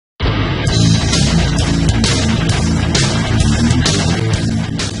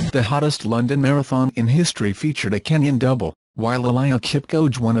the hottest London marathon in history featured a Kenyan double, while Eliud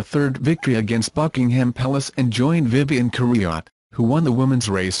Kipchoge won a third victory against Buckingham Palace and joined Vivian Cheruiyot, who won the women's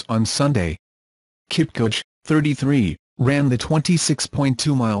race on Sunday. Kipchoge, 33, ran the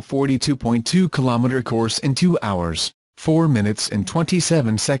 26.2-mile 42.2-kilometre course in 2 hours, 4 minutes and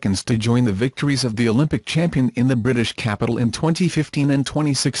 27 seconds to join the victories of the Olympic champion in the British capital in 2015 and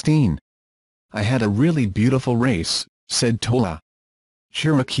 2016. "I had a really beautiful race," said Tola.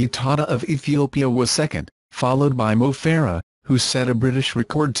 Shura Kitata of Ethiopia was second, followed by Mo Farah, who set a British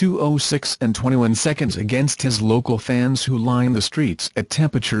record 2:06 and 21 seconds against his local fans who lined the streets at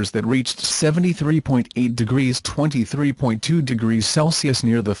temperatures that reached 73.8 degrees 23.2 degrees Celsius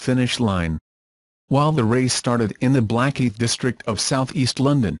near the finish line. While the race started in the Blackheath district of south-east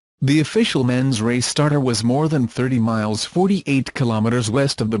London, the official men's race starter was more than 30 miles 48 kilometres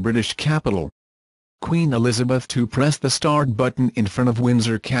west of the British capital. Queen Elizabeth II pressed the start button in front of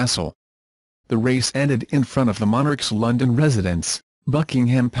Windsor Castle. The race ended in front of the monarch's London residence,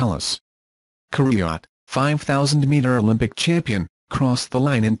 Buckingham Palace. Cheruiyot, 5,000-metre Olympic champion, crossed the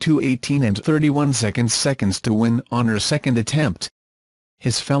line in 2:18 and 31 seconds to win on her second attempt.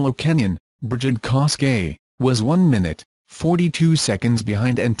 His fellow Kenyan, Brigid Kosgei, was 1 minute, 42 seconds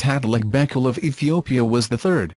behind, and Tadelech Bekele of Ethiopia was the third.